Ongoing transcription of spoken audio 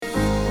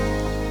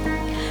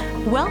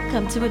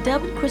Welcome to a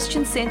Durban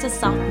Christian Center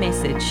South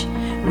message.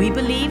 We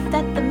believe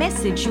that the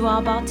message you are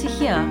about to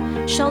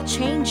hear shall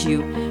change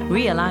you,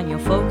 realign your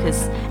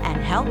focus, and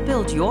help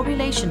build your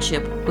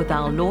relationship with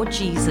our Lord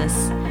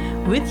Jesus.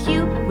 With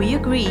you, we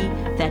agree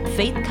that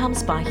faith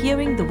comes by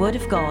hearing the Word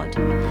of God.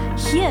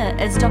 Here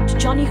is Dr.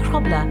 Johnny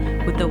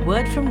Krobler with the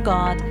Word from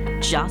God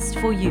just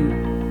for you.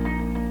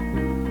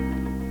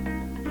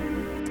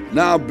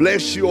 Now,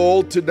 bless you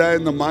all today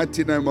in the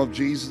mighty name of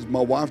Jesus.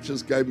 My wife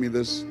just gave me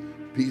this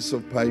piece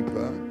of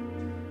paper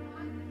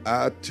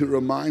to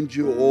remind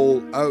you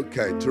all,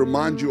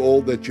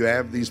 that you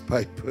have these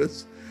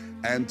papers,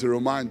 and to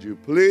remind you,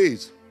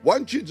 please,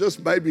 won't you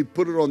just maybe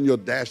put it on your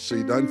dash so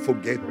you don't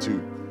forget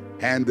to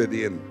hand it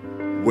in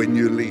when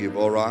you leave,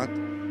 all right?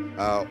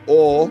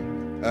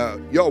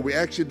 We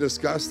actually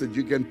discussed that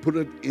you can put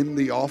it in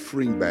the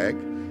offering bag,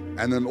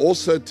 and then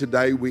also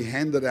today we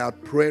handed out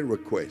prayer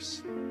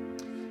requests.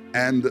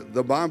 And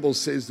the Bible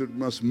says that we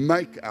must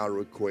make our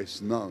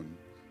requests known.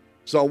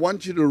 So I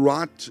want you to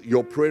write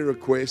your prayer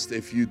request.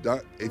 If you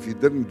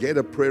didn't get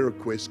a prayer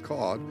request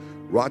card,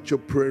 write your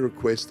prayer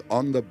request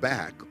on the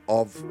back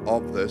of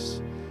this.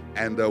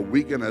 And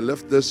we're going to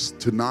lift this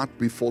tonight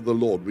before the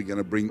Lord. We're going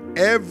to bring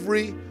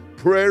every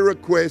prayer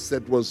request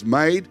that was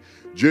made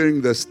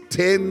during this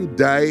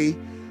 10-day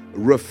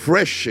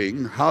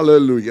refreshing,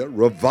 hallelujah,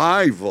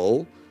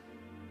 revival.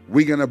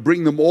 We're going to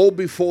bring them all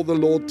before the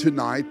Lord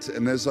tonight.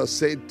 And as I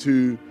said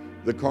to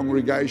the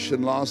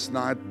congregation last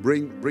night,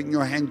 bring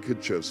your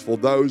handkerchiefs for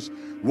those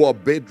who are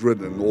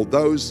bedridden or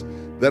those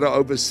that are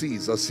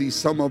overseas. I see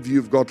some of you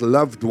have got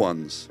loved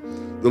ones.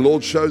 The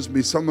Lord shows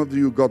me some of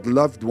you have got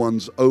loved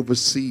ones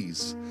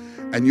overseas,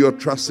 and you're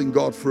trusting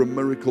God for a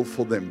miracle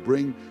for them.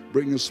 Bring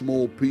a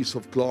small piece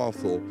of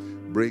cloth, or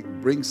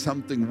bring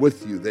something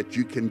with you that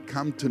you can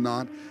come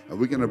tonight, and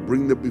we're going to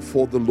bring them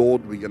before the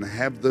Lord. We're going to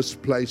have this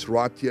place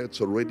right here.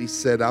 It's already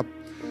set up.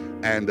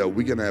 And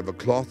we're going to have a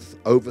cloth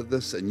over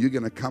this, and you're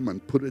going to come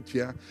and put it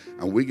here,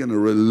 and we're going to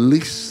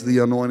release the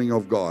anointing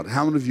of God.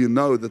 How many of you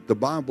know that the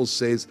Bible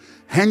says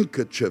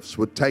handkerchiefs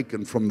were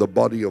taken from the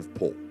body of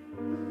Paul,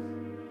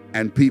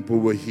 and people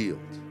were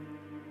healed?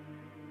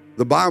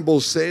 The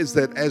Bible says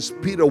that as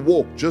Peter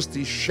walked, just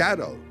his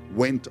shadow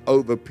went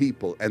over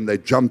people, and they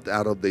jumped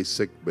out of their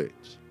sick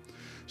beds.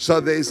 So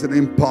there's an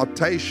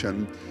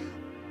impartation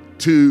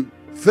to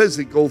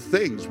physical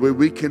things where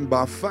we can,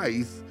 by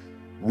faith,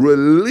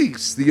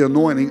 release the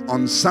anointing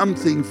on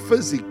something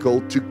physical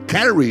to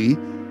carry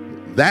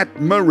that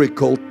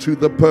miracle to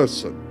the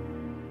person.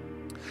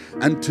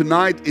 And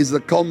tonight is the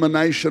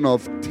culmination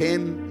of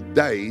 10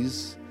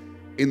 days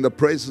in the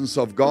presence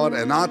of God.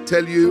 And I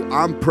tell you,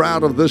 I'm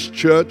proud of this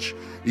church.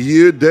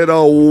 You did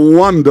a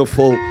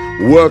wonderful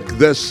work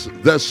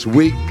this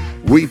week.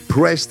 We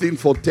pressed in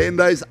for 10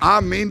 days.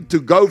 I mean, to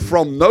go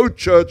from no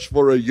church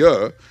for a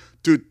year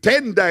to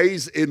 10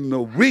 days in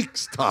a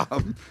week's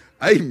time,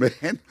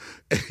 amen,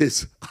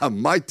 is a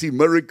mighty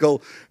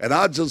miracle. And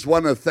I just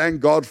want to thank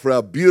God for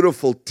our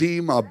beautiful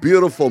team, our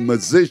beautiful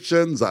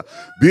musicians, our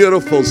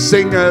beautiful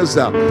singers,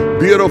 our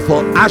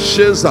beautiful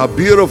ushers, our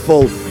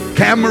beautiful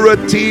camera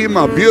team,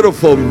 our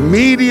beautiful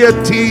media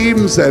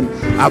teams, and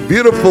our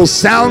beautiful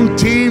sound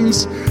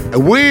teams.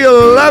 We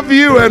love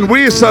you, and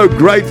we're so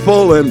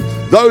grateful. And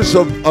those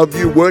of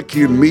you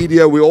working in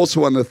media, we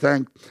also want to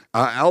thank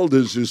our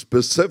elders who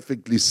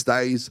specifically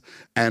stays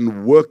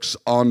and works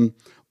on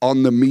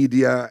the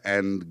media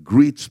and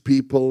greets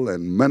people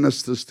and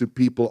ministers to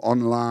people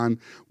online.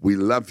 We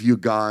love you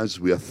guys.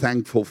 We are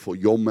thankful for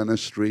your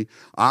ministry.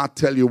 I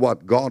tell you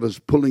what, God is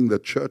pulling the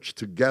church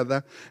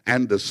together,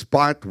 and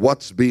despite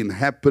what's been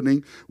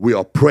happening, we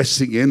are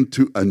pressing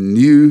into a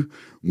new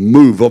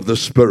move of the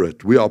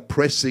Spirit. We are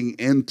pressing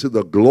into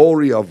the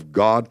glory of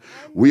God.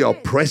 We are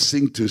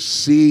pressing to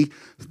see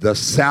the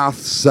South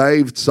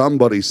saved.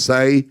 Somebody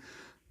say,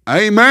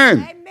 Amen.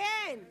 Amen.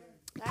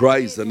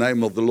 Praise the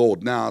name of the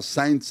Lord. Now,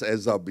 saints,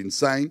 as I've been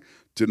saying,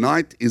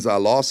 tonight is our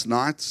last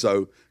night,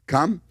 so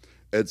come.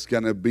 It's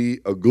going to be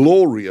a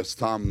glorious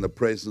time in the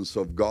presence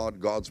of God.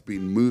 God's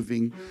been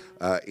moving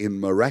in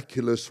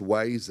miraculous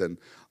ways, and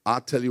I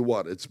tell you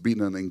what, it's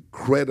been an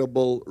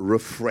incredible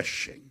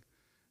refreshing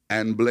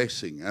and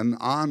blessing. And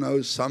I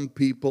know some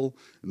people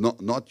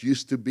not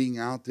used to being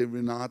out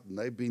every night, and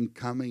they've been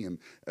coming, and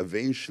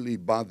eventually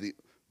by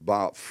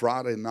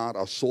Friday night,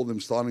 I saw them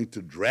starting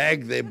to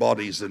drag their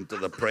bodies into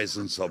the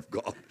presence of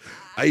God.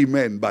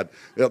 Amen. But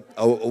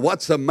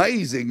what's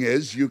amazing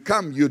is you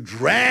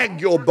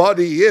drag your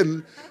body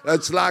in.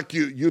 It's like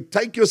you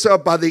take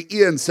yourself by the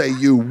ear and say,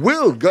 you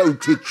will go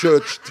to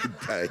church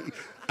today.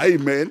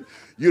 Amen.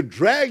 You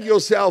drag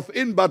yourself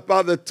in, but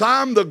by the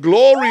time the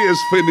glory is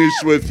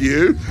finished with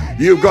you,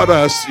 you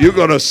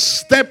gotta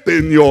step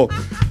in your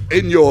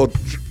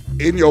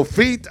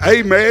feet.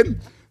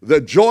 Amen. The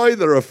joy,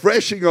 the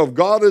refreshing of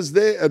God is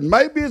there. And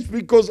maybe it's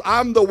because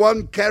I'm the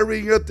one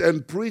carrying it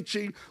and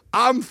preaching.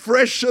 I'm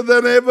fresher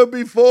than ever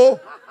before.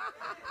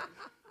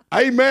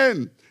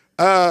 Amen.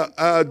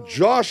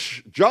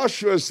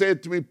 Joshua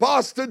said to me,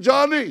 Pastor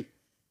Johnny,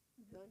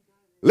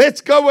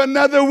 let's go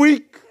another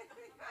week.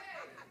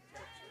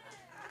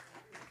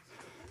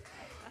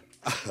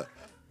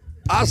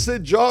 I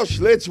said, Josh,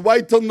 let's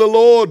wait on the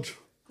Lord.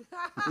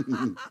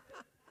 Amen.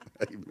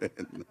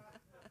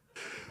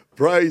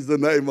 Praise the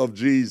name of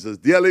Jesus.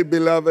 Dearly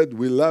beloved,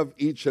 we love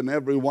each and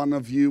every one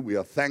of you. We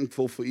are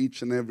thankful for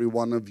each and every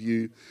one of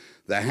you.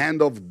 The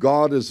hand of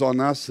God is on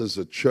us as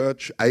a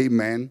church.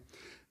 Amen.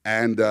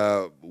 And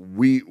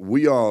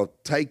we are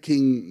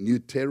taking new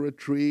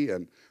territory,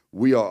 and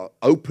we are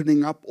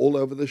opening up all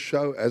over the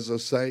show. As I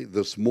say,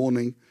 this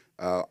morning,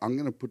 I'm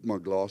going to put my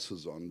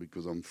glasses on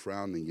because I'm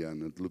frowning here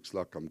and it looks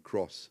like I'm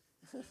cross.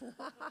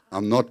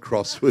 I'm not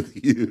cross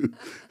with you.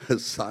 The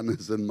sun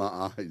is in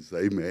my eyes.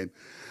 Amen.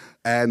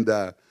 And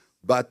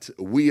but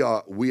we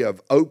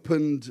have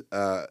opened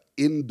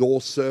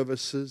indoor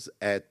services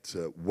at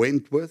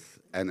Wentworth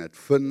and at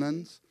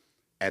Finlands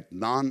at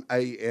 9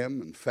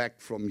 a.m. In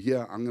fact, from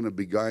here, I'm going to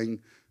be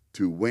going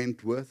to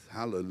Wentworth.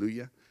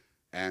 Hallelujah.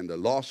 And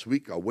last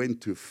week, I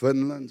went to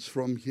Finlands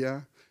from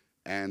here.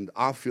 And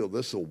I feel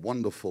this is a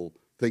wonderful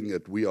thing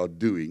that we are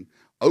doing,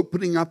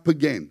 opening up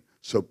again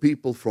so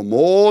people from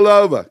all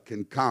over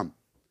can come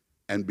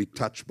and be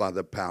touched by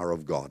the power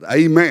of God.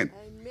 Amen.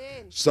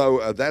 Amen.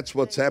 So that's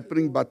what's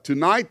happening. But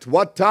tonight,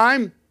 what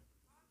time?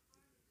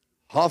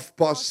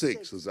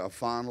 6:30 is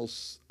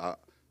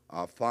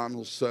our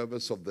final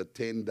service of the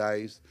 10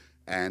 days.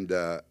 And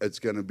it's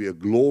going to be a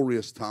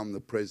glorious time in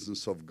the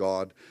presence of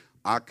God.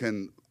 I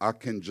can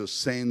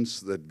just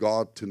sense that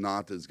God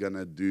tonight is going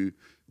to do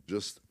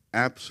just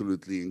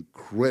absolutely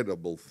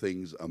incredible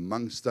things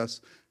amongst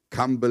us.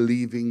 Come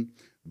believing,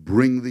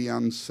 bring the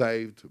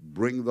unsaved,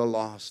 bring the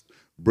lost,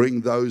 bring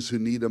those who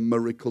need a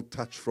miracle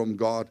touch from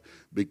God,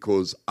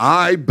 because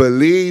I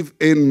believe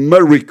in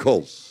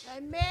miracles.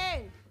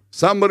 Amen.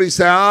 Somebody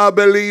say, I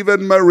believe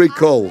in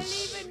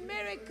miracles. I believe in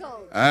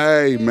miracles.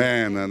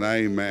 Amen and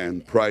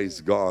amen.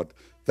 Praise God.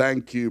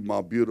 Thank you,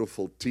 my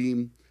beautiful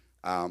team.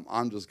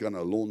 I'm just going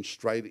to launch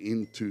straight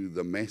into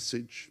the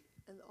message.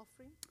 And the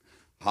offering?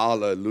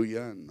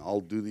 Hallelujah. And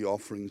I'll do the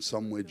offering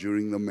somewhere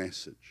during the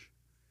message.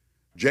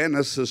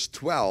 Genesis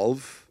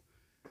 12.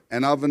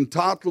 And I've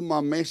entitled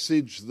my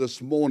message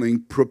this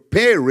morning,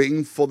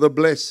 Preparing for the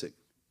Blessing.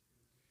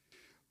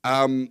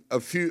 A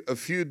few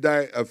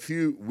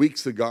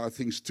weeks ago, I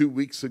think it's 2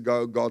 weeks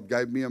ago, God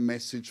gave me a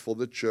message for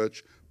the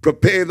church,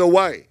 prepare the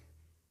way.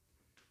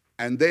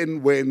 And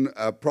then when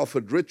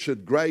Prophet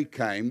Richard Gray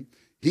came,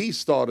 he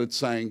started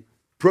saying,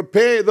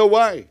 prepare the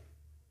way.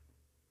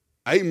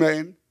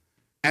 Amen.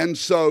 And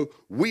so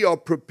we are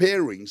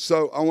preparing.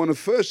 So I want to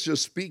first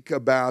just speak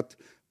about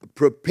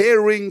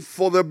preparing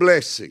for the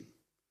blessing.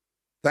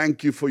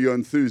 Thank you for your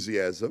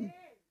enthusiasm.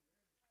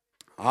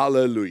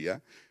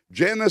 Hallelujah.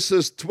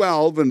 Genesis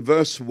 12 and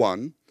verse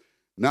 1.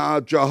 Now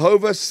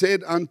Jehovah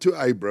said unto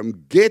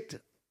Abram,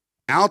 get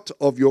out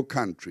of your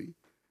country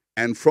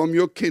and from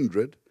your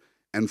kindred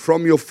and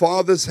from your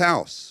father's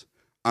house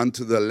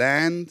unto the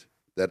land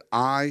that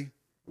I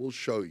will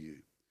show you.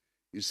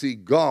 You see,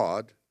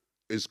 God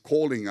is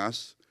calling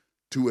us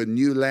to a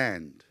new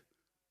land,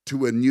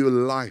 to a new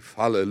life.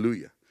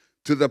 Hallelujah.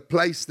 To the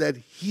place that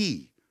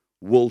He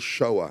will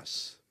show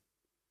us.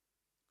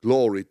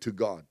 Glory to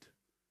God.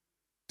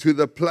 To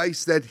the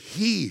place that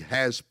He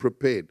has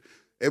prepared.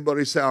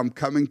 Everybody say, I'm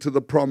coming to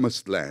the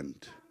promised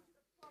land.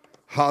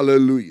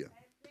 Hallelujah.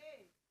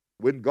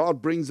 When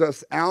God brings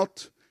us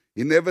out,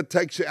 He never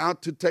takes you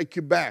out to take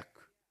you back.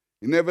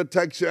 He never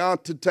takes you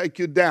out to take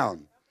you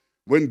down.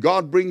 When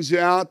God brings you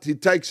out, He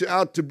takes you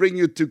out to bring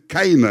you to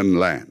Canaan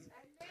land.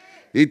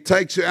 He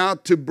takes you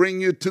out to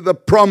bring you to the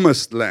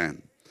promised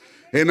land.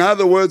 In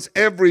other words,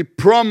 every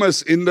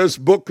promise in this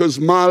book is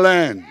my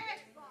land.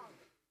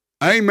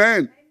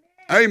 Amen.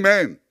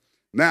 Amen.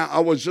 Now, I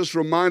was just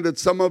reminded,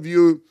 some of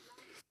you,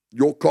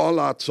 your car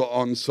lights are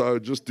on, so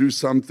just do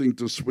something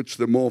to switch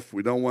them off.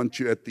 We don't want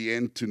you at the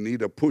end to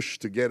need a push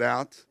to get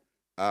out.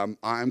 I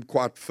am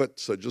quite fit,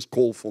 so just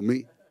call for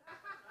me.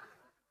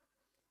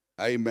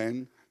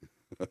 Amen.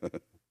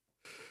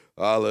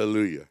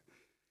 Hallelujah.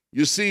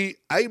 You see,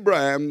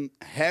 Abraham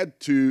had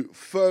to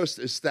first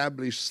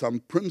establish some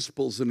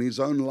principles in his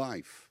own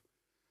life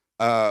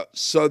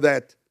so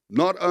that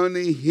not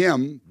only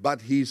him,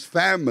 but his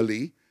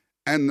family,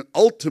 and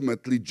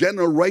ultimately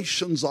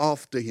generations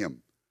after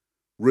him,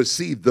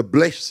 received the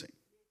blessing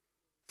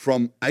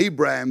from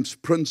Abraham's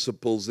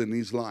principles in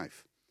his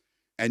life.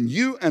 And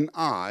you and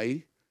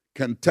I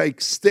can take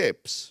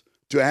steps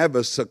to have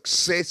a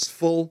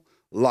successful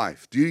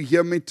life. Do you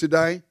hear me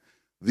today?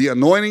 The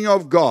anointing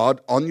of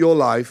God on your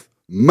life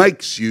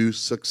makes you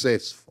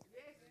successful.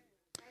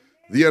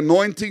 The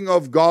anointing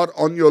of God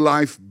on your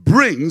life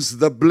brings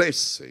the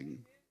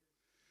blessing.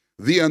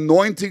 The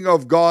anointing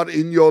of God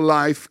in your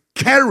life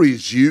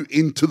carries you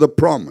into the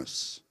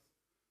promise.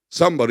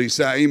 Somebody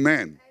say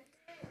amen.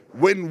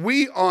 When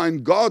we are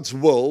in God's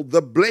will,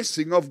 the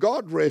blessing of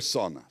God rests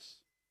on us.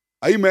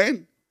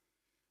 Amen.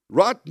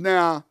 Right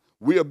now,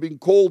 we are being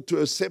called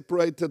to a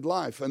separated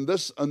life. And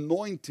this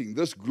anointing,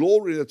 this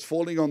glory that's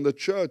falling on the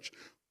church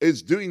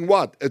is doing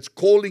what? It's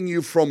calling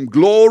you from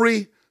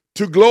glory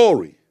to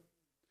glory.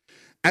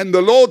 And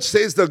the Lord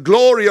says the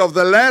glory of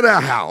the latter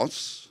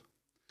house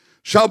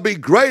shall be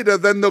greater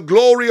than the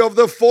glory of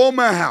the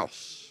former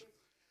house.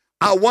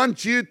 I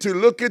want you to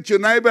look at your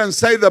neighbor and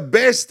say, the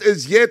best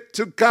is yet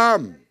to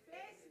come.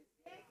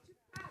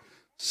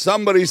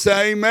 Somebody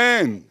say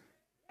amen.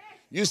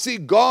 You see,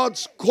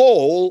 God's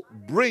call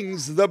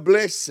brings the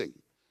blessing.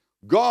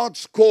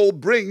 God's call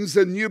brings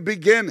a new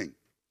beginning.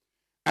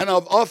 And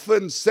I've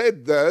often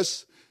said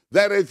this,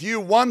 that if you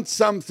want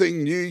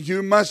something new,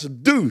 you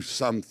must do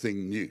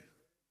something new.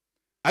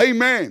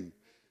 Amen.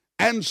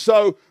 And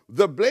so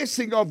the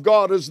blessing of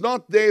God is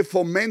not there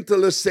for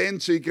mental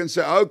assent, so you can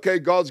say, okay,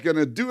 God's going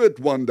to do it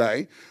one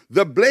day.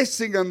 The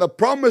blessing and the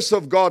promise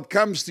of God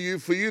comes to you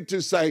for you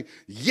to say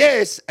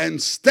yes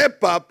and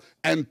step up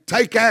and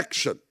take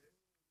action.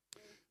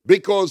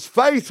 Because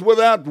faith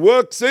without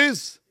works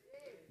is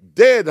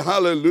dead.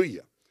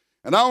 Hallelujah.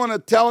 And I want to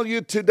tell you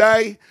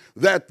today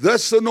that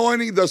this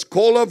anointing, this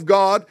call of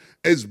God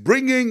is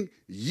bringing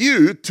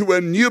you to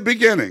a new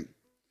beginning.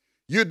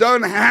 You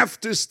don't have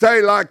to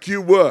stay like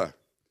you were.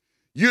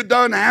 You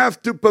don't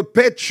have to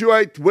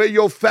perpetuate where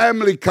your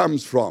family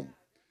comes from.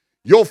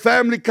 Your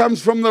family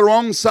comes from the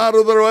wrong side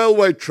of the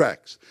railway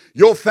tracks.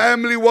 Your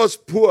family was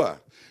poor.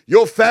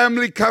 Your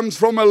family comes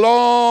from a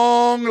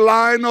long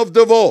line of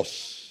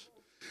divorce.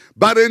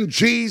 But in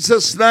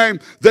Jesus' name,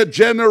 the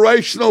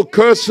generational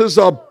curses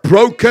are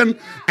broken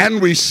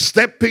and we're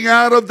stepping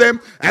out of them.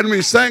 And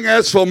we're saying,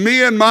 as for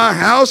me and my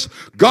house,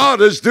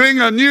 God is doing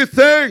a new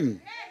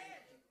thing.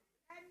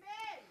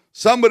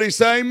 Somebody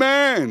say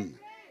amen.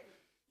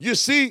 You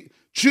see,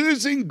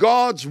 choosing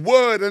God's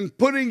word and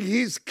putting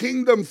his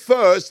kingdom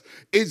first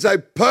is a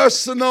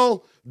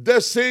personal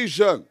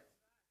decision.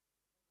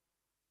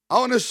 I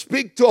want to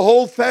speak to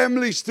whole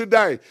families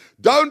today.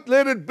 Don't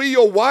let it be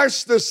your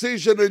wife's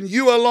decision and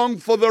you along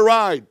for the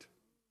ride.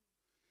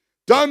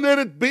 Don't let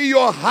it be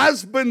your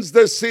husband's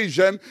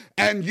decision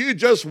and you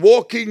just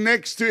walking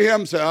next to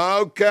him say,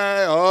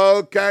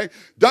 okay.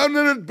 Don't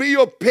let it be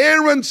your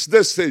parents'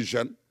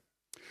 decision.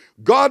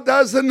 God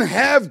doesn't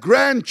have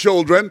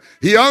grandchildren.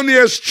 He only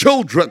has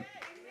children.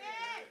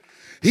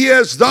 He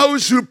has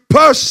those who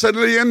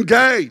personally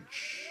engage.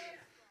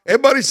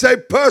 Everybody say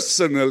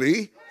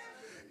personally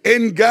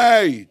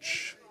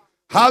engage.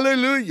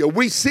 Hallelujah.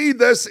 We see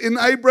this in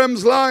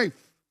Abraham's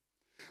life.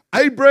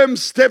 Abraham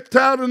stepped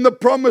out in the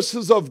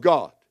promises of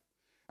God.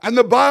 And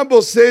the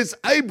Bible says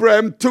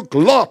Abraham took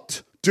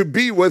Lot to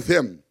be with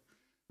him.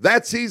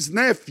 That's his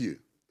nephew.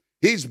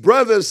 His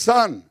brother's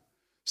son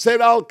said,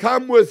 I'll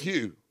come with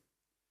you.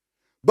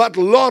 But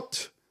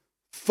Lot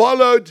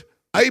followed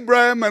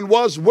Abraham and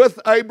was with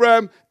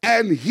Abraham,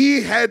 and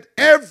he had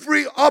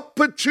every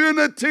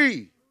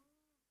opportunity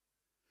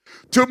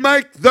to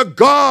make the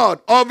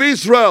God of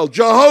Israel,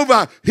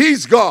 Jehovah,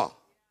 his God.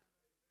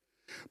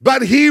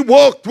 But he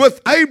walked with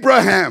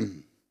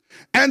Abraham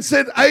and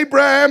said,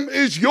 Abraham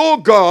is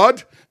your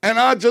God, and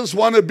I just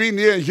want to be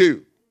near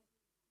you.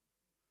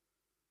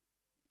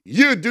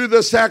 You do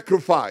the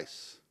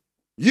sacrifice.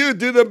 You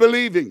do the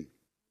believing.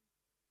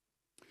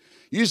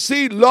 You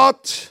see,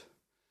 Lot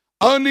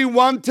only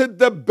wanted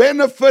the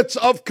benefits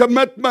of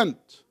commitment.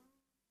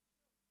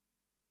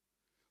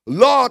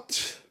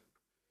 Lot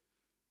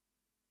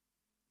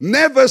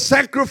never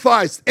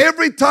sacrificed.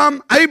 Every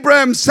time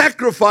Abraham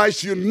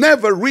sacrificed, you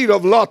never read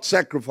of Lot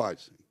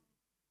sacrificing.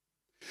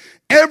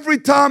 Every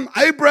time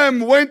Abraham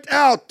went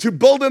out to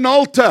build an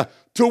altar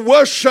to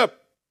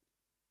worship,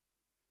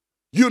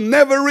 you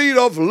never read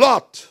of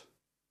Lot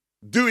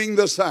doing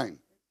the same.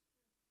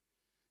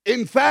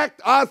 In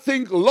fact, I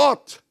think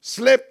Lot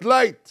slept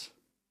late.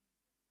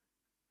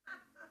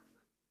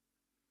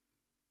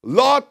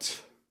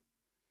 Lot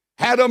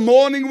had a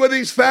morning with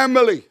his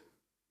family.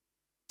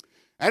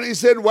 And he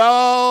said,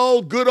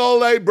 well, good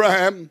old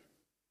Abraham,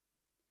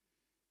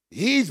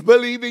 he's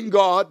believing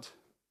God,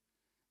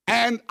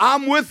 and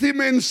I'm with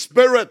him in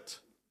spirit.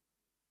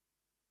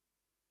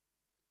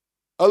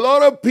 A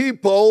lot of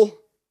people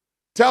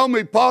tell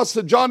me,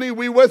 Pastor Johnny,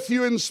 we're with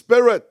you in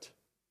spirit.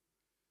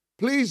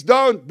 Please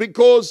don't,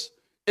 because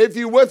if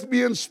you're with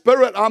me in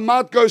spirit, I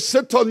might go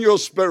sit on your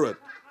spirit.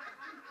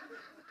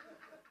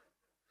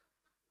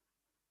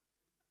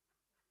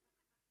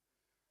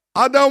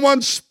 I don't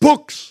want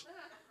spooks.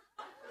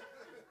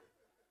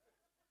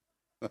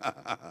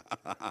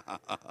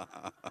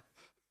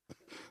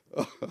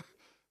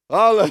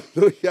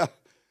 Hallelujah.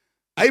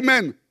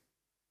 Amen.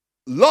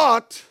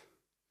 Lot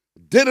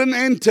didn't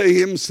enter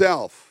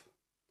himself.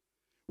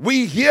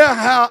 We hear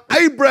how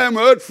Abraham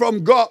heard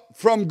from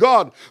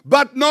God,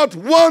 but not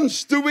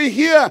once do we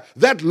hear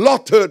that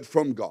Lot heard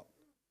from God.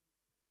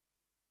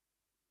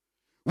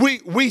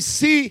 We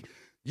see,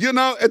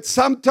 it's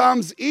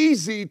sometimes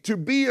easy to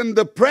be in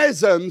the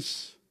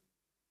presence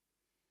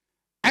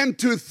and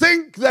to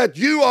think that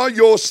you are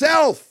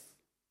yourself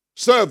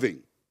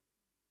serving,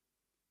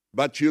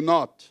 but you're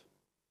not.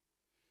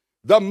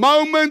 The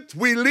moment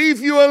we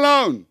leave you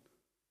alone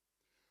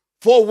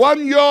for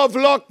 1 year of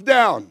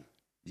lockdown,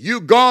 you're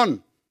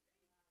gone.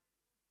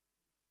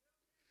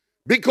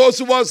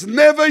 Because it was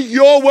never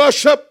your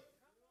worship.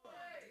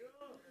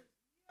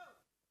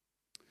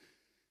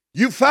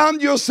 You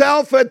found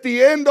yourself at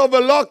the end of a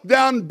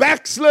lockdown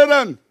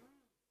backslidden,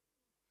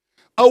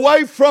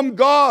 away from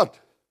God,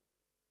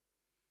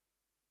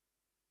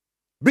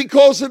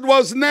 because it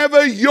was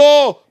never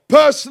your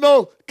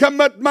personal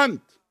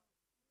commitment.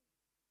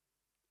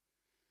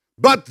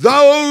 But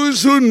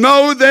those who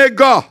know their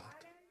God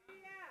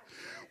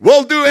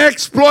will do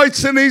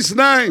exploits in His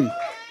name.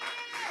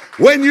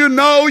 When you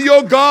know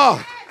your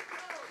God,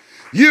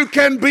 you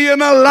can be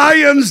in a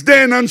lion's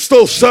den and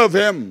still serve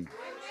Him.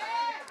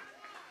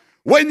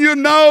 When you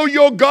know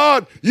your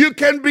God, you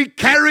can be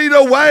carried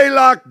away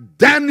like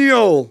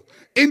Daniel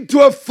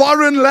into a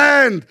foreign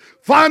land,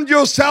 find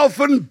yourself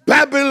in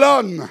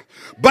Babylon,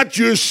 but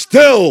you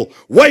still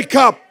wake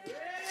up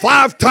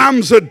 5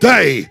 times a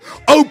day,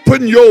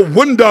 open your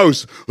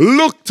windows,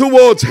 look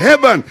towards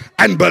heaven,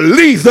 and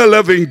believe the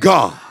living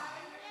God.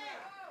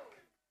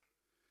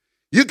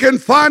 You can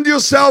find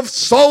yourself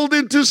sold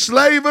into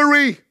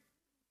slavery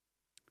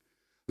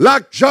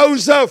like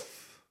Joseph,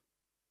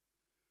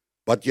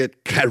 but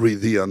yet carry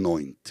the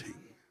anointing.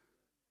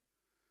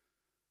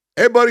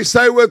 Everybody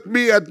say with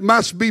me, it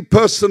must be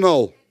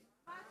personal.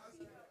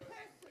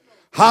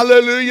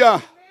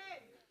 Hallelujah.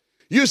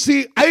 You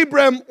see,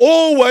 Abraham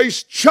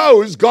always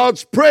chose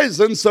God's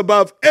presence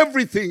above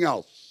everything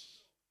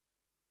else.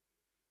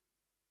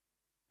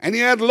 And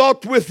he had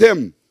Lot with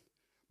him,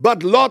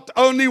 but Lot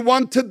only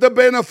wanted the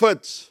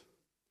benefits.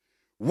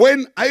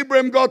 When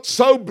Abraham got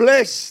so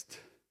blessed,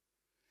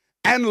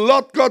 and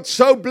Lot got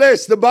so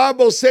blessed, the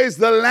Bible says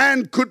the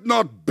land could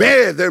not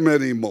bear them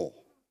anymore.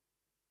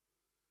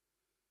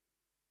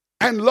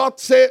 And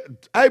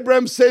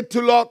Abraham said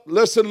to Lot,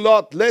 listen,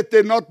 Lot, let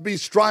there not be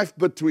strife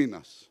between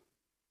us.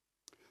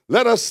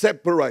 Let us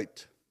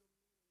separate.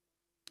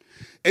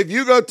 If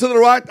you go to the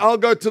right, I'll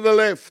go to the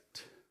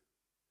left.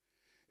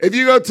 If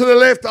you go to the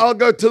left, I'll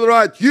go to the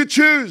right. You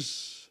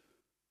choose.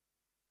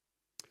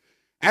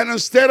 And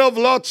instead of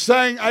Lot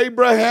saying,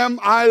 Abraham,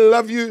 I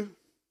love you,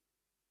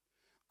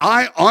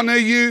 I honor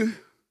you,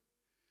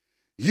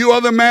 you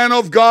are the man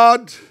of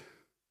God,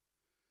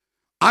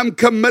 I'm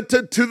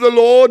committed to the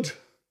Lord,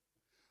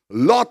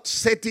 Lot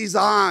set his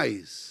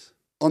eyes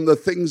on the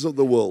things of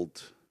the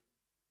world,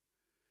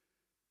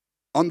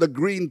 on the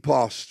green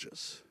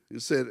pastures. He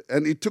said,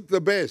 and he took the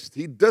best.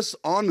 He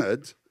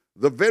dishonored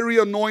the very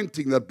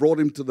anointing that brought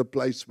him to the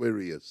place where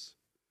he is.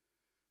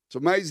 It's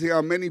amazing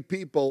how many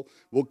people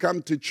will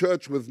come to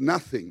church with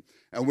nothing,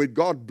 and when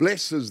God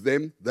blesses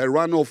them, they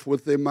run off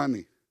with their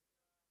money.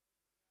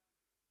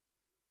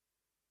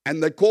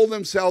 And they call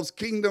themselves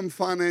kingdom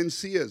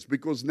financiers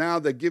because now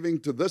they're giving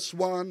to this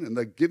one and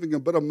they're giving a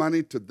bit of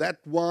money to that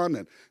one,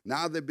 and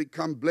now they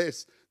become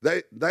blessed.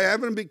 They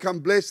haven't become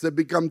blessed, they've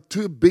become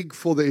too big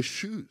for their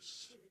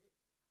shoes.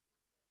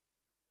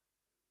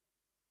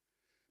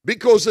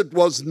 Because it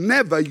was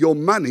never your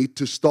money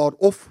to start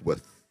off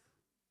with.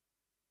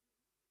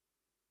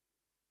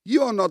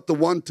 You are not the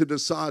one to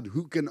decide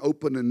who can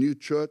open a new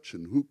church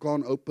and who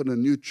can't open a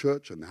new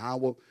church and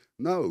how.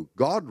 No,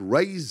 God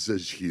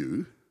raises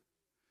you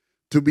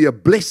to be a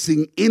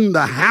blessing in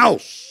the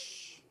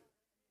house.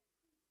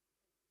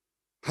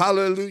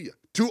 Hallelujah.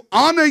 To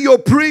honor your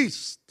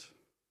priest.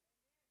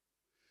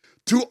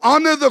 To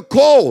honor the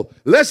call.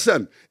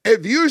 Listen,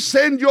 if you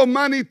send your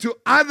money to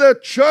other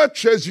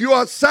churches, you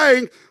are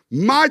saying,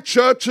 my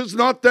church is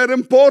not that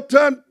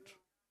important.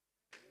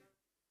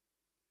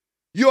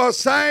 You are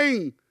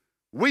saying,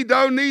 we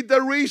don't need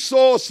the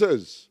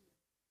resources.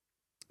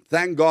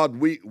 Thank God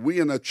we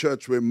in a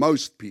church where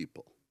most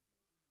people,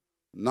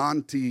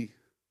 95%,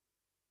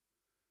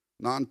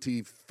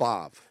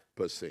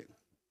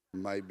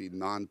 maybe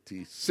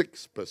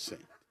 96%,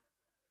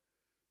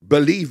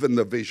 believe in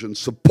the vision,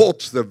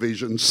 supports the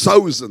vision,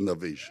 sows in the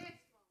vision,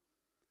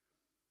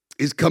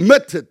 is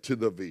committed to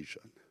the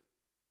vision.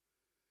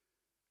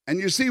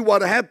 And you see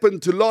what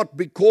happened to Lot,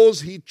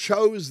 because he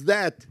chose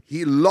that,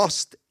 he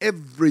lost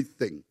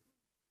everything.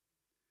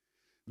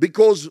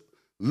 Because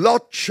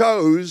Lot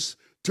chose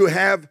to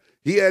have,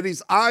 he had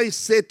his eyes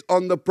set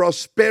on the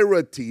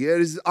prosperity, he had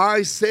his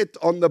eyes set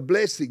on the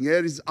blessing, he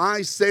had his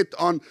eyes set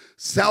on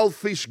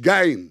selfish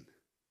gain.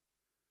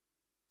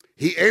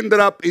 He ended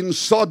up in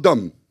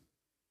Sodom.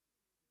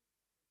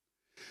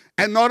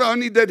 And not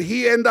only did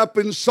he end up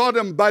in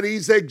Sodom, but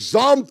his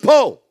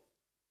example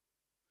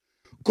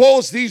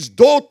caused his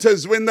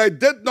daughters, when they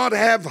did not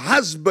have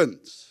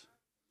husbands,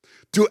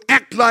 to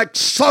act like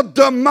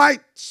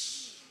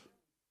Sodomites,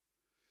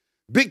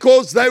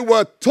 because they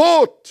were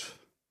taught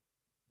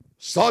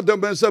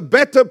Sodom is a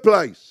better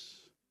place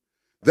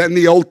than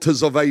the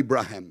altars of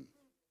Abraham.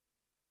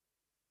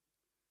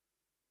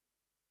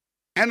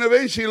 And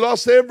eventually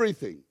lost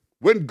everything.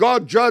 When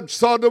God judged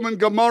Sodom and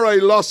Gomorrah,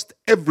 he lost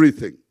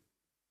everything.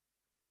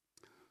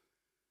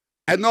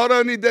 And not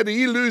only did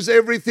he lose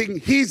everything,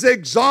 his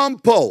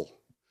example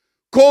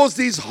caused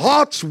his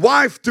heart's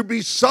wife to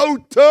be so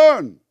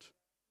turned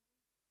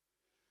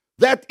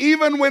that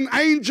even when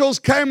angels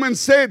came and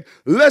said,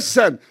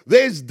 listen,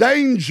 there's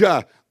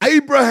danger,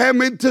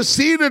 Abraham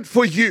interceded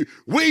for you,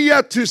 we're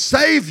here to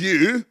save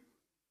you,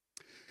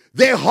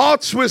 Their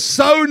hearts were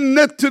so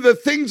knit to the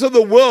things of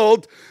the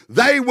world,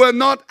 they were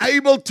not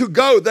able to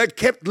go. They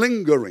kept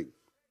lingering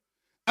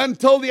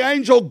until the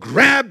angel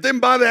grabbed them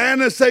by the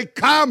hand and said,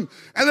 come.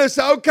 And they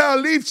said, okay, I'll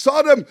leave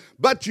Sodom.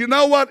 But you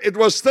know what? It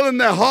was still in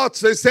their hearts.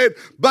 They said,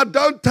 but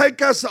don't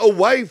take us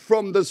away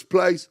from this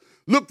place.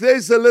 Look,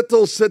 there's a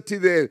little city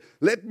there.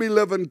 Let me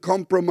live and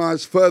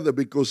compromise further,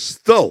 because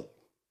still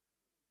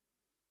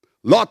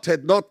Lot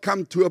had not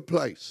come to a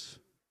place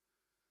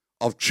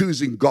of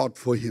choosing God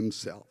for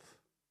himself.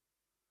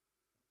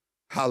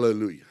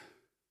 Hallelujah.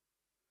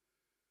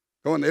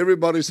 Come on,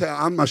 everybody say,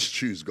 I must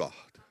choose God.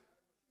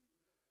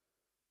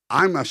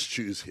 I must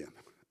choose him.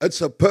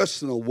 It's a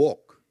personal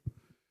walk.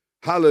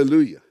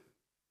 Hallelujah.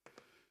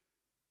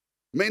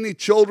 Many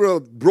children are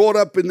brought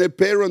up in their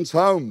parents'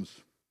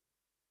 homes,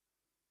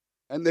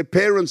 and their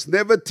parents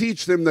never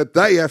teach them that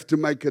they have to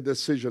make a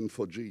decision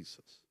for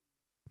Jesus.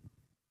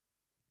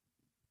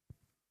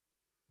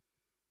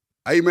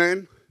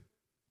 Amen.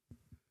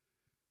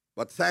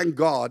 But thank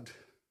God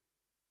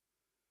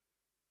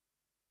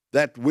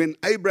that when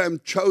Abraham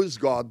chose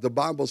God, the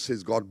Bible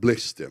says God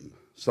blessed him.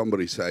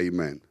 Somebody say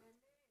amen.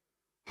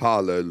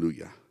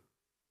 Hallelujah.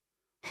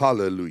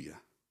 Hallelujah.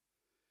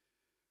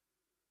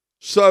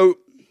 So,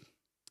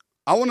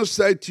 I want to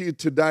say to you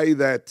today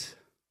that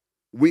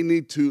we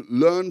need to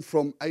learn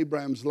from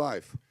Abraham's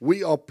life.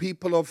 We are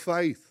people of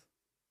faith.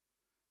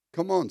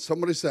 Come on,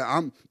 somebody say,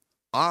 I'm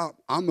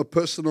a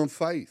person of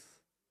faith.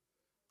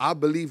 I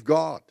believe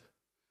God.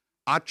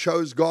 I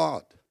chose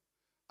God.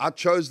 I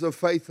chose the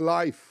faith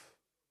life.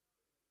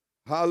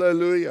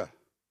 Hallelujah.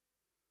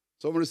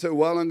 Somebody say,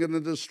 well, I'm going to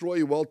destroy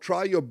you. Well,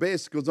 try your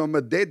best, because I'm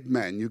a dead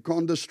man. You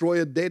can't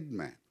destroy a dead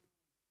man.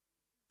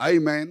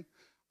 Amen.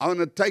 I'm going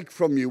to take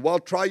from you. Well,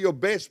 try your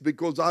best,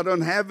 because I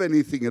don't have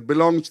anything. It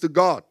belongs to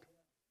God.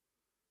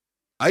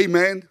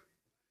 Amen.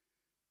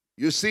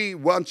 You see,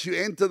 once you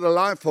enter the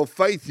life of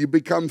faith, you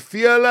become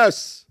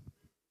fearless.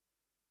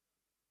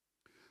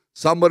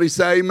 Somebody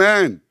say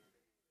amen.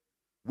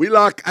 We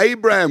like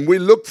Abraham. We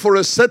look for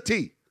a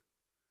city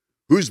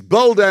whose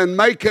builder and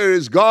maker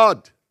is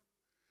God.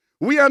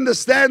 We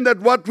understand that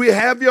what we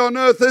have here on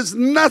earth is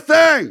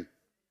nothing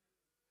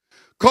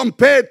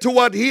compared to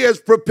what he has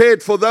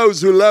prepared for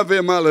those who love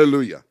him.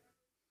 Hallelujah.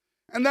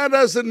 And that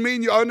doesn't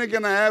mean you're only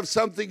going to have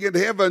something in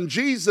heaven.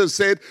 Jesus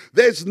said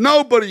there's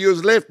nobody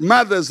who's left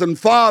mothers and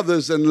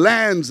fathers and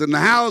lands and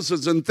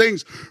houses and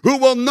things who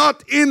will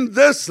not in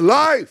this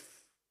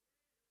life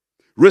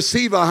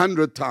receive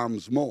 100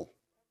 times more.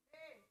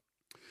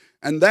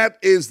 And that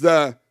is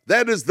the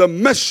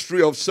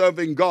mystery of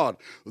serving God.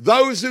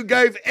 Those who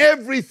gave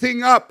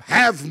everything up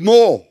have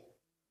more.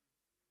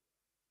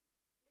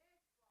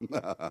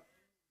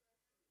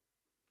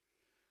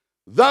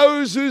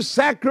 Those who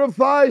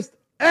sacrificed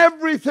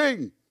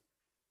everything,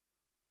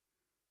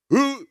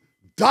 who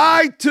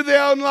died to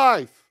their own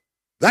life,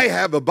 they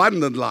have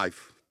abundant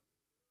life.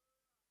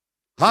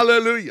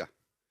 Hallelujah.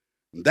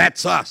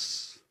 That's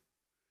us.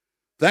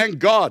 Thank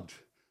God.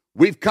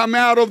 We've come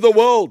out of the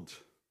world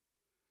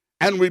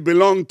and we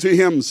belong to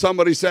him.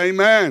 Somebody say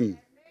amen.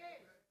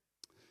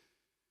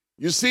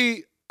 You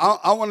see,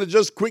 I want to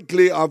just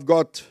quickly, I've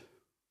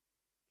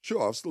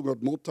still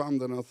got more time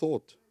than I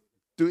thought.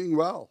 Doing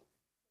well.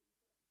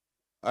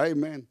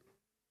 Amen.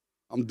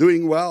 I'm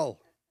doing well.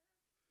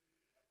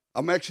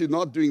 I'm actually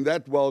not doing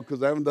that well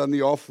because I haven't done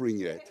the offering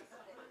yet.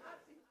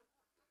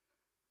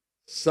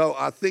 So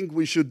I think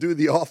we should do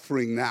the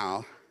offering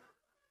now.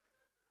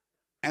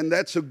 And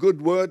that's a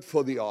good word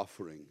for the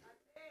offering.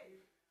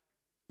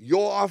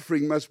 Your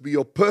offering must be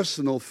your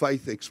personal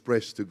faith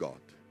expressed to God.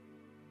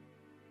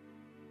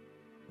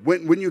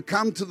 When you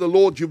come to the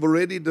Lord, you've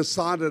already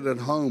decided at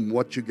home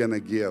what you're going to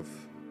give.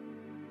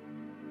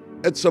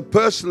 It's a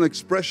personal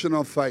expression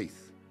of faith.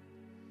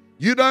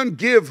 You don't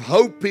give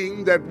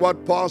hoping that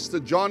what Pastor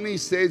Johnny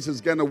says is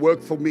going to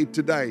work for me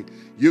today.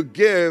 You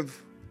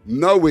give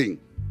knowing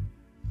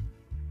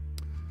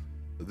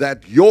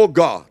that your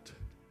God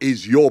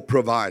is your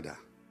provider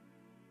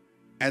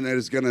and it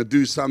is going to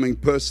do something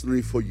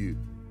personally for you.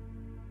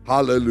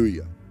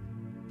 Hallelujah.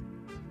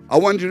 I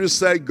want you to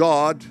say,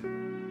 God,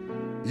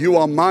 you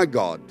are my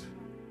God.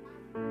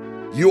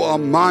 You are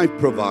my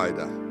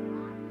provider.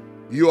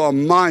 You are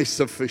my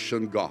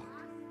sufficient God.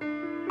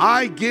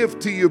 I give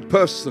to you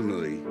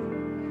personally,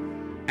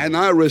 and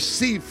I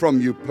receive from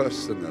you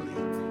personally.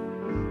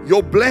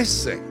 Your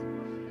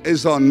blessing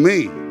is on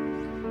me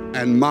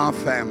and my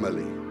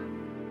family.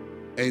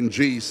 In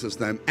Jesus'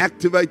 name,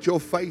 activate your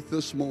faith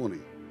this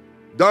morning.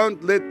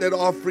 Don't let that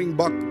offering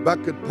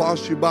bucket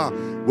pass you by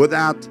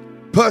without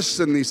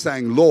personally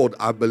saying, Lord,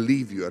 I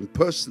believe you, and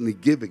personally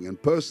giving and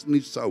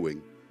personally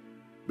sowing,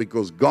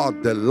 because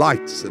God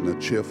delights in a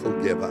cheerful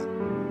giver.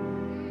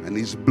 And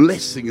his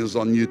blessing is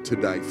on you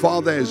today.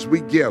 Father, as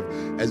we give,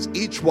 as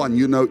each one,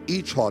 you know,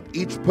 each heart,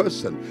 each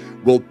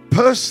person will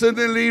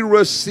personally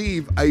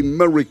receive a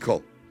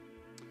miracle.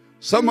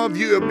 Some of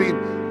you have been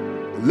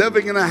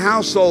living in a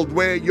household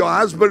where your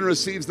husband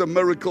receives the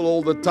miracle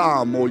all the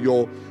time, or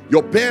your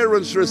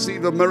parents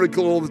receive a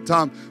miracle all the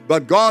time.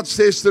 But God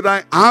says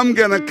today, I'm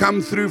going to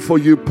come through for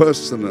you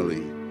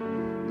personally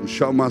and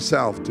show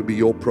myself to be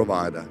your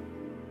provider.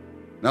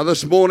 Now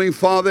this morning,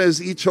 Father,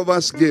 as each of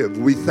us give,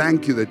 we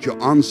thank you that you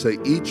answer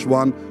each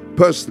one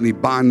personally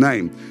by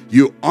name.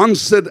 You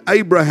answered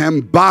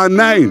Abraham by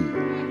name.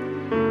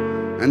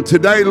 And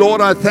today,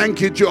 Lord, I thank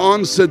you that you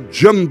answered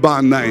Jim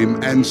by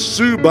name, and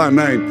Sue by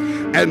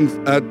name, and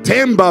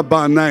Temba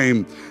by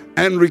name,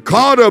 and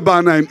Ricardo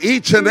by name,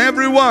 each and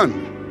every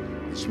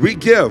one. As we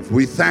give,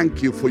 we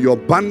thank you for your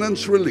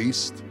abundance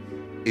released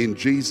in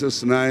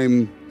Jesus'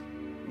 name.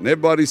 And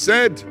everybody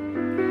said,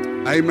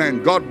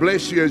 amen. God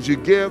bless you as you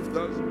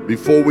give.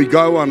 Before we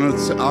go, I want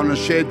to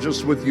share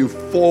just with you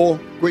 4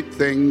 quick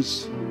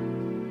things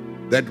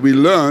that we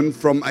learn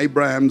from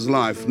Abraham's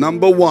life.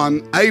 Number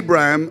 1,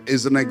 Abraham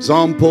is an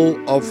example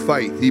of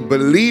faith. He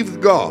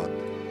believed God,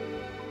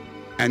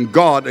 and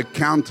God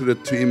accounted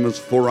it to him as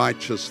for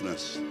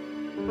righteousness.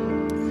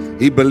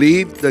 He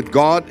believed that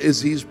God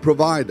is his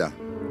provider,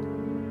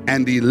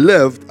 and he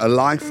lived a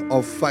life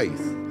of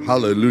faith.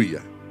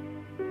 Hallelujah.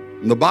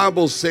 And the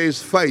Bible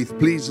says faith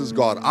pleases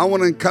God. I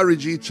want to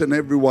encourage each and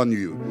every one of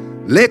you.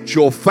 Let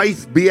your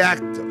faith be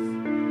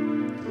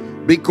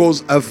active,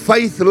 because a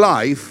faith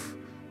life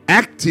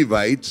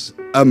activates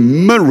a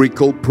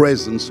miracle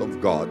presence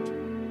of God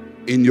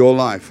in your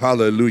life.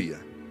 Hallelujah.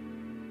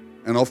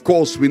 And of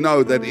course, we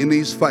know that in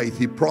his faith,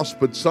 he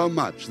prospered so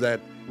much that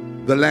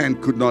the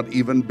land could not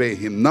even bear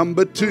him.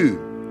 Number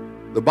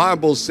 2, the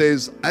Bible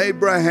says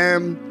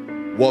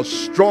Abraham was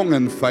strong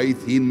in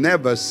faith. He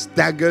never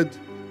staggered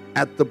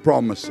at the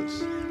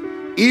promises.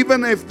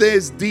 Even if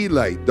there's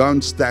delay,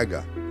 don't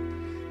stagger.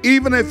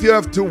 Even if you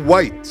have to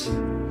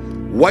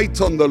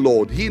wait on the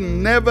Lord. He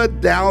never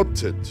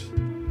doubted.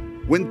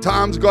 When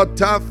times got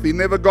tough, he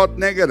never got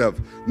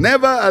negative.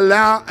 Never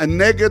allow a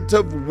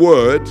negative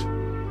word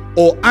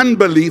or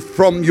unbelief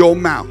from your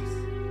mouth.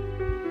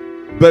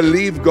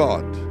 Believe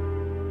God.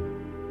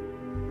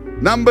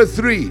 Number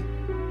 3,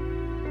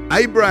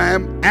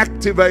 Abraham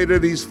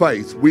activated his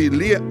faith. We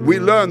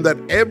learn that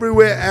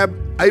everywhere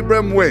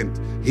Abraham went,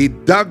 he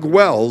dug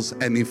wells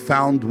and he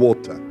found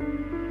water.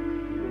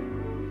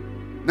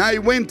 Now he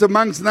went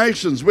amongst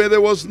nations where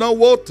there was no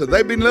water.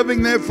 They've been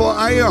living there for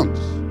aeons.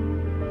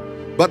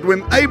 But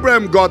when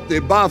Abraham got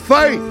there by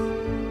faith,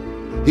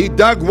 he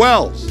dug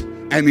wells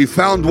and he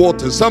found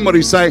water.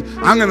 Somebody say,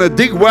 I'm going to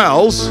dig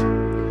wells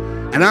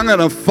and I'm going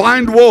to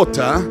find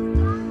water.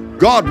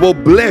 God will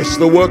bless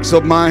the works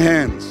of my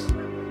hands.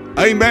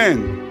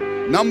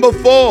 Amen. Number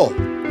 4,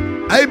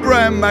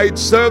 Abraham made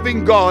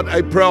serving God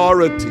a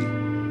priority.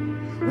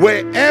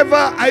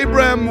 Wherever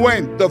Abraham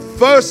went, the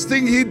first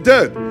thing he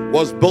did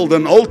was build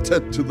an altar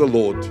to the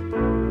Lord.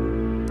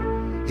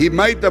 He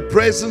made the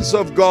presence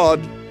of God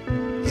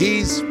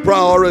his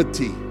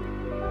priority.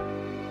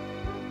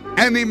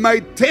 And he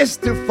made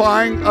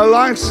testifying a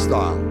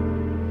lifestyle.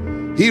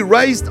 He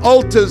raised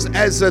altars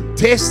as a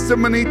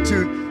testimony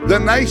to the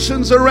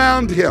nations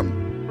around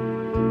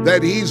him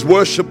that he's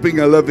worshiping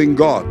a living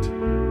God.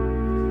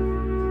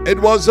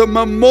 It was a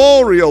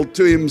memorial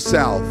to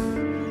himself.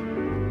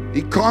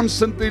 He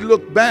constantly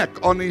looked back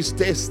on his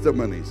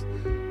testimonies.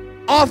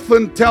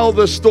 Often tell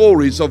the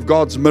stories of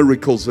God's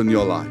miracles in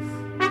your life.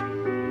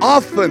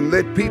 Often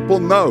let people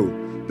know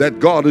that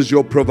God is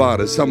your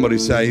provider. Somebody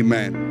say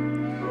amen.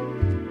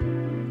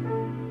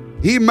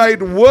 He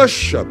made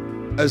worship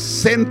a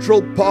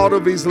central part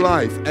of his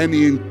life, and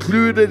he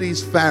included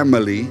his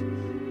family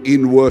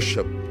in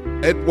worship.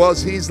 It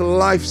was his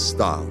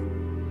lifestyle.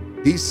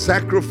 He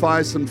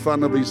sacrificed in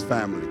front of his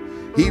family.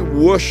 He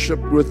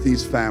worshiped with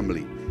his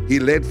family. He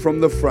led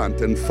from the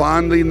front. And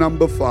finally,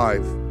 number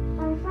 5,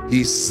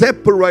 he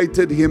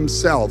separated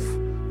himself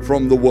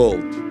from the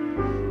world.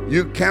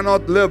 You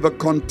cannot live a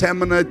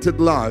contaminated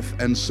life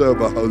and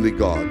serve a holy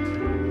God.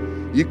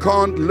 You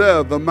can't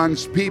live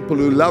amongst people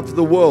who love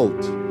the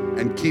world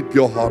and keep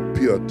your heart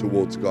pure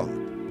towards God.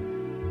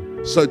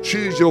 So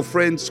choose your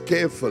friends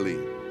carefully.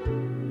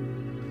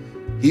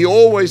 He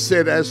always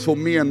said, as for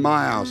me and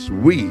my house,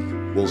 we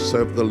will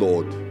serve the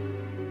Lord.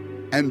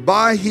 And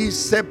by his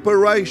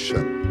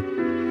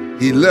separation,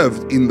 he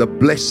lived in the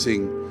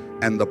blessing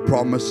and the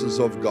promises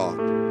of God.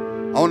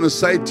 I want to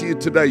say to you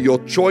today, your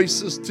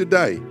choices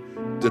today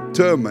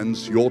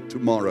determines your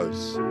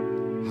tomorrows.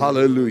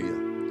 Hallelujah.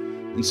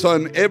 And so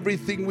in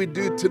everything we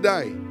do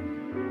today,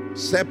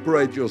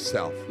 separate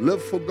yourself.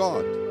 Live for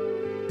God.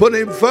 Put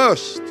him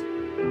first.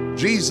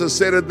 Jesus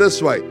said it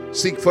this way,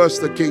 seek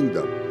first the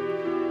kingdom,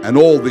 and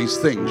all these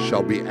things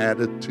shall be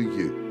added to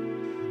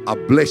you. I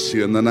bless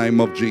you in the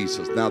name of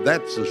Jesus. Now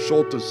that's the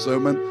shortest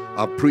sermon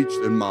I've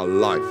preached in my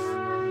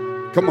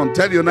life. Come on,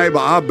 tell your neighbor,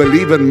 I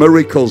believe in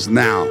miracles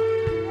now.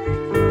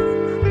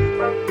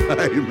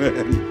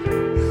 Amen.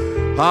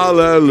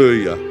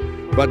 Hallelujah.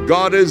 But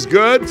God is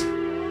good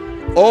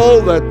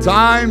all the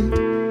time.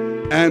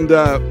 And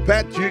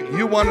Pat,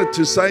 you wanted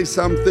to say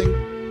something?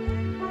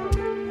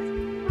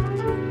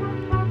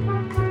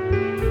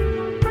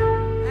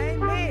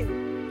 Amen.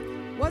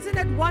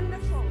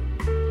 Wonderful.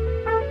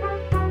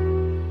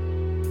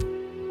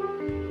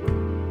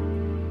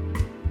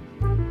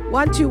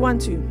 One, two, 1,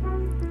 2.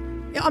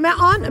 Am I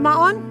on? Am I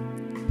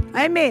on?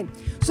 Amen.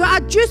 So I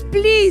just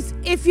please,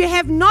 if you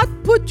have not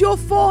put your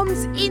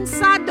forms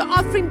inside the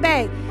offering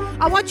bag,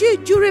 I want you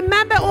to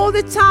remember all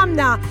the time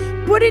now.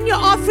 Put in your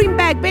offering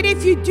bag. But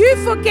if you do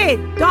forget,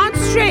 don't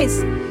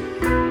stress.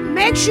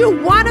 Make sure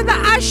one of the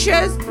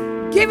ushers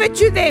give it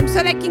to them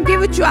so they can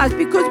give it to us,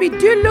 because we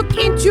do look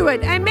into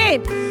it.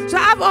 Amen. So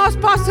I've asked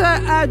Pastor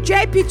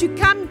JP to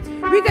come.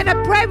 We're going to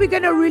pray. We're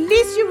going to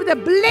release you with a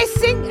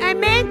blessing.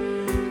 Amen.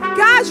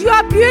 Guys, you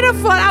are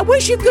beautiful. I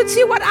wish you could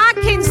see what I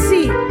can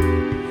see.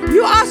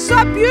 You are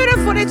so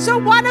beautiful. It's so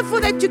wonderful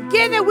that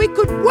together we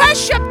could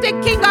worship the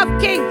King of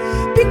Kings,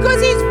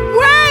 because He's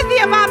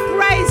worthy of our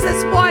praise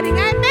this morning.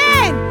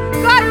 Amen.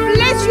 God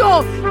bless you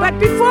all. But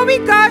before we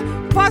go,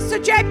 Pastor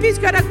JP is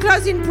going to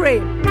close in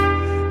prayer.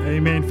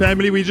 Amen.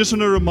 Family, we just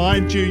want to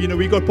remind you,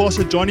 we got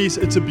Pastor Johnny's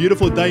It's a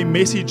Beautiful Day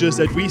messages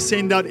that we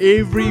send out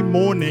every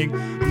morning,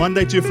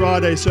 Monday to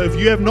Friday. So if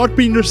you have not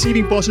been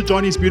receiving Pastor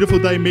Johnny's Beautiful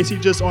Day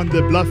messages on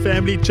the Bluff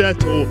Family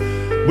Chat or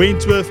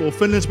Wentworth or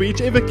Finlands,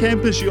 whichever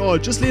campus you are,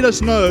 just let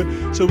us know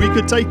so we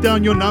could take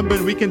down your number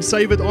and we can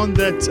save it on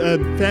that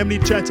family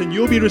chat, and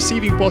you'll be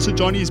receiving Pastor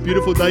Johnny's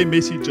Beautiful Day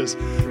messages.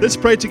 Let's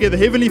pray together.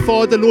 Heavenly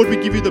Father, Lord, we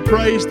give you the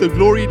praise, the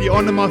glory, the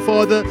honor, my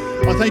Father.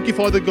 I thank you,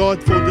 Father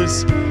God, for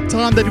this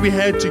time that we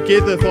had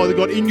together, Father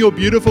God, in your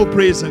beautiful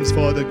presence,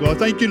 Father God.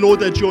 Thank you, Lord,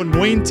 that your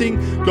anointing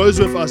goes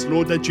with us,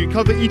 Lord, that you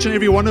cover each and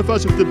every one of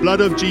us with the blood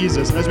of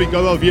Jesus as we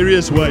go our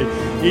various way.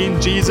 In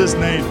Jesus'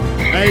 name,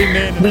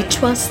 amen. We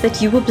trust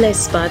that you were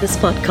blessed by this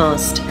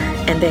podcast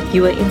and that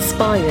you are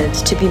inspired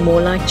to be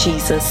more like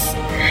Jesus.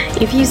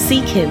 If you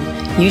seek Him,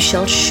 you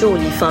shall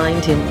surely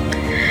find Him.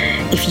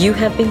 If you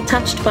have been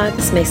touched by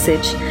this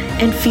message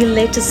and feel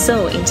led to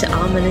sow into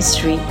our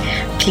ministry,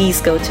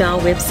 please go to our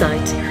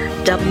website,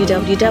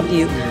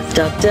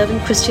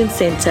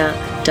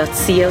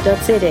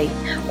 www.durbanchristiancenter.co.za,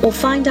 or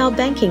find our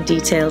banking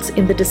details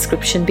in the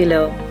description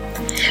below.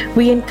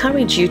 We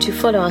encourage you to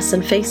follow us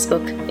on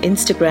Facebook,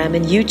 Instagram,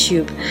 and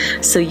YouTube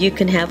so you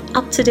can have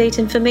up-to-date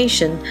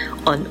information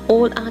on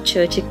all our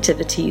church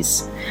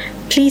activities.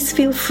 Please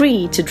feel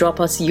free to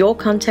drop us your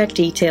contact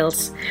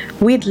details.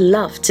 We'd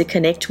love to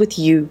connect with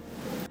you.